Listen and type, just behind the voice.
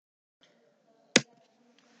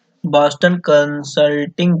Boston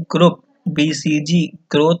Consulting Group (BCG)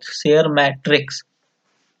 Growth Share Matrix.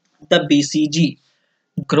 The BCG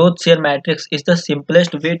growth share matrix is the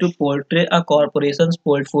simplest way to portray a corporation's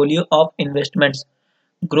portfolio of investments.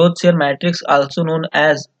 Growth share matrix, also known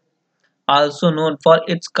for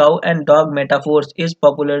its cow and dog metaphors, is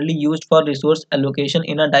popularly used for resource allocation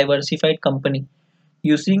in a diversified company.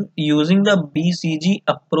 Using the BCG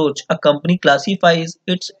approach, a company classifies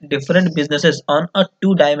its different businesses on a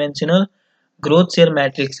two-dimensional growth share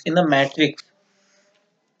matrix. In the matrix,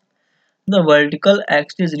 the vertical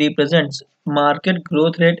axis represents market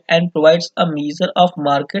growth rate and provides a measure of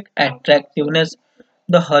market attractiveness.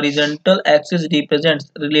 The horizontal axis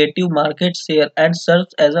represents relative market share and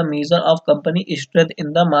serves as a measure of company strength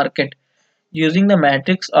in the market. Using the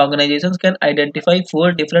matrix, organizations can identify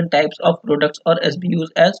four different types of products or SBUs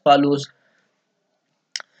as follows.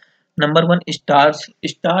 Number one, stars.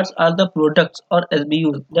 Stars are the products or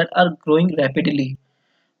SBUs that are growing rapidly.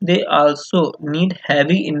 They also need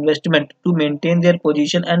heavy investment to maintain their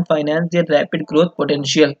position and finance their rapid growth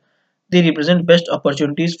potential. They represent best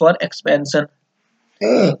opportunities for expansion.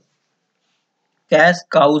 Cash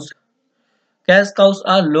cows. Cash cows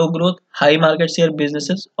are low growth, high market share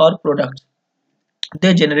businesses or products.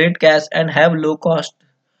 They generate cash and have low cost.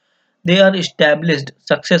 They are established,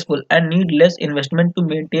 successful, and need less investment to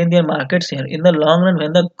maintain their market share. In the long run,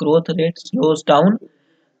 when the growth rate slows down,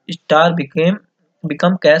 star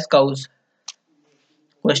become cash cows.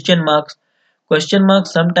 Question marks. Question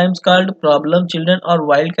marks, sometimes called problem children or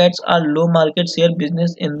wildcats, are low market share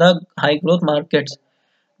business in the high growth markets.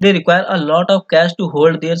 They require a lot of cash to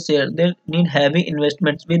hold their share. They need heavy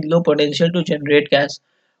investments with low potential to generate cash.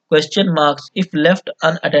 Question marks, if left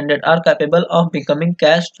unattended, are capable of becoming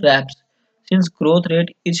cash traps. Since growth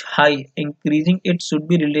rate is high, increasing it should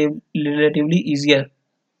be relatively easier.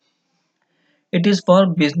 It is for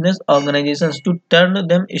business organizations to turn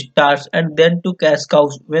them stars and then to cash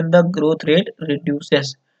cows when the growth rate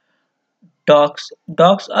reduces. Dogs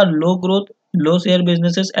are low growth, low share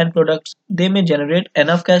businesses and products. They may generate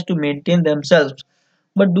enough cash to maintain themselves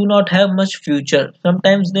but do not have much future.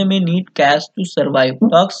 Sometimes they may need cash to survive.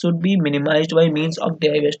 Dogs should be minimized by means of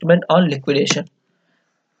divestment or liquidation.